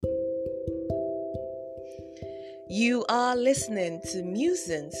You are listening to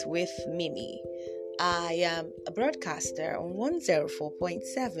Musings with Mimi. I am a broadcaster on 104.7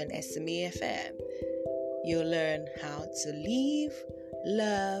 SME FM. You'll learn how to live,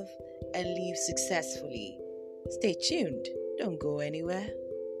 love, and live successfully. Stay tuned. Don't go anywhere.